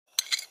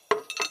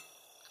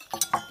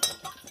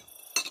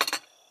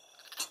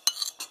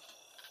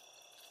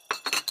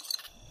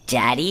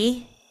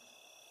Daddy?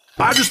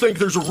 I just think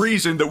there's a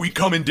reason that we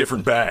come in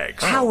different bags.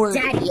 Howard!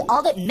 Daddy,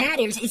 all that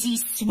matters is he's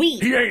sweet.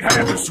 He ain't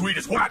half as sweet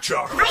as white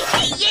chocolate.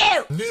 I hate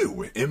you!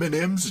 New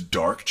M&M's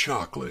dark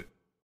chocolate.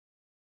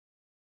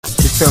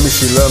 She tell me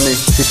she love me,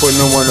 she put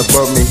no one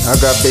above me. I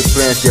got big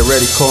plans, get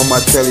ready, call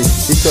my telly.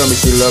 She tell me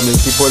she love me,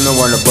 she put no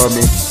one above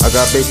me. I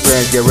got big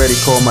plans, get ready,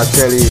 call my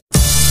telly.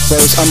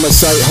 First I'ma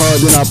sight her,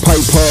 then I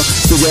pipe her.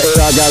 Figure 8,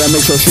 I gotta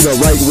make sure she the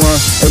right one.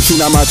 If she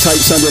not my type,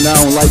 son, then I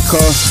don't like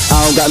her. I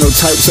don't got no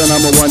type, son,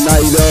 I'm a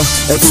one-nighter.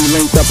 If we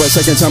linked up a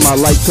second time, I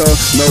liked her.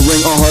 No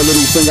ring on her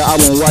little finger, I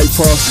won't wipe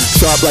her.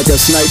 Sharp like a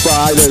sniper,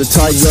 eye to the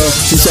tiger.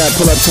 She said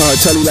pull up to her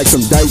telly like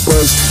some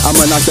diapers.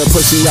 I'ma knock that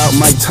pussy out,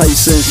 Mike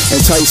Tyson.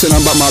 And Tyson,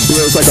 I'm about my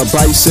bills like a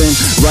bison.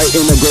 Right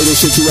in the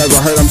greatest shit you ever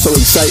heard, I'm so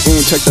exciting.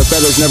 Check the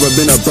feathers, never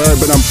been a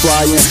bird, but I'm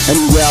flying.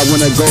 Anywhere I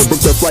wanna go,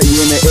 book the flight, you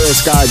in the air,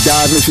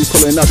 skydiving. She's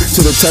pulling up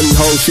to the telly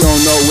hole, she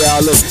don't know where I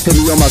live. Hit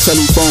me on my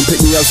celly phone,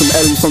 pick me up some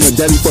Ellies from the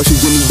deli before she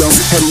give me dome.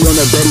 Heavy on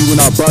the Betty when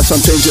I bust,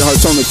 I'm changing her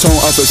tone, the tone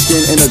of her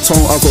skin and the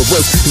tone of her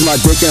voice. Is my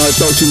dick in her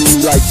throat, she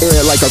need me like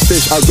air, like a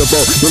fish out the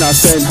boat. When I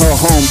send her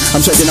home, I'm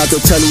checking out the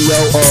telly, yo.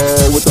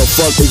 Oh, what the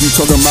fuck is you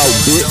talking about,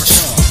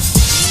 bitch?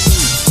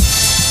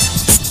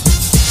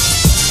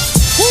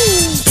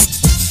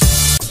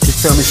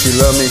 She tell me she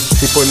love me,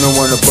 she put no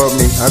one above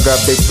me. I got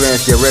big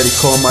plans, get ready,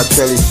 call my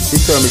telly. She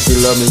tell me she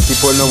love me, she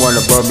put no one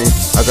above me.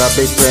 I got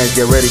big plans,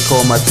 get ready,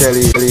 call my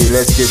telly.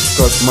 Let's get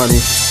cuss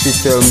money. She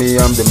tell me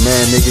I'm the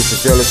man, niggas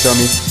are jealous of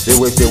me. They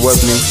wish they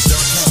was me.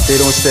 They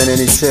don't stand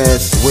any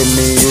chance with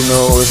me, you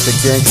know. It's a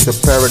gangster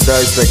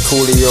paradise like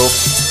Coolio.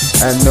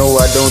 I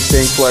know I don't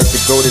think twice to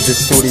go to the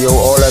studio.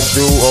 All I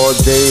do all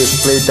day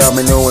is play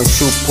domino and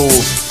shoot pool.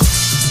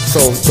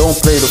 So don't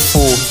play the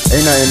fool.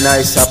 Ain't nothing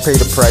nice, I pay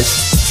the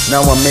price.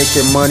 Now I'm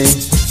making money,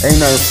 ain't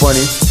nothing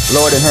funny.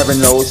 Lord in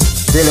heaven knows,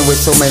 dealing with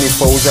so many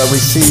foes. I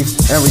receive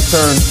and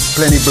return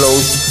plenty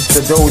blows. To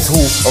those who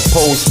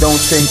oppose,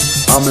 don't think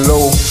I'm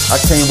low. I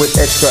came with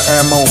extra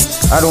ammo,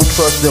 I don't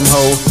trust them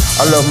hoes.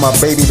 I love my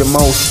baby the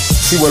most,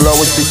 she will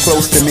always be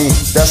close to me.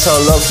 That's how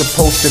love's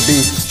supposed to be.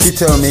 She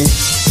tell me,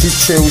 she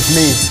chose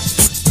me.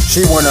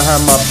 She wanna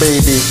have my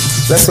baby,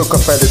 let's hook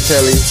up at the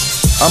telly.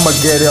 I'ma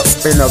get up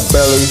in her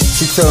belly.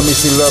 She tell me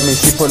she love me,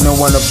 she put no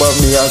one above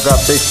me. I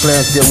got big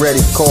plans, get ready,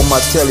 call my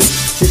telly.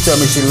 She tell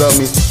me she love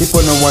me, she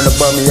put no one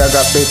above me. I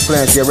got big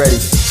plans, get ready,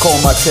 call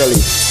my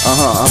telly.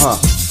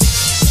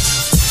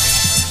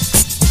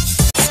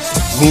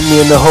 Meet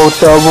me in the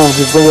hotel room,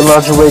 just bring your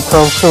lingerie,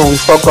 come soon. We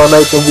fuck all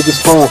night, then we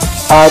just spoon.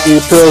 I do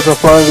your pills and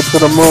flying it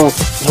to the moon.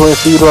 Just waiting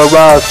for you to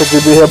arrive, cause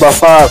you'll be here by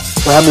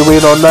 5. Don't have me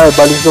waiting all night,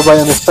 but at least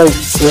nobody in the sight.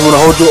 Just wanna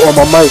hold you on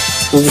my mic,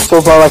 cause you're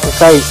so far like a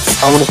kite.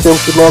 I wanna stay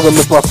with you longer,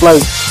 miss my flight.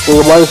 So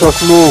your body's so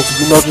smooth,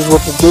 you know just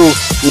what to do.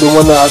 You the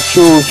one that I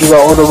choose, you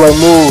got all the right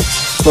moves.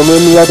 So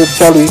meet me at the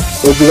telly,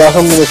 if you got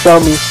something to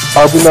tell me,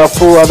 I'll be not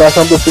fool, I got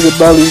something for your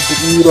belly. You can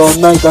eat all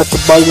night, got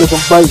your body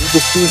looking bright, you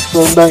can feast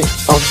all night.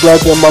 I'm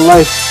glad you're in my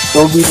life,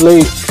 don't be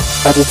late.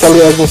 At the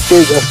telly as a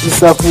mistake, I see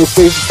stuff in your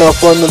face, you start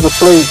for another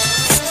plate.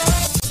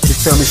 She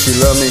tell me she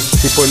love me,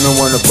 she put no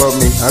one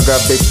above me. I got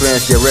big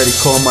plans, get ready,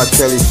 call my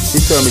telly. She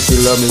tell me she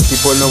love me, she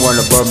put no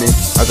one above me.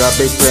 I got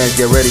big plans,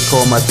 get ready,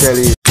 call my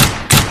telly.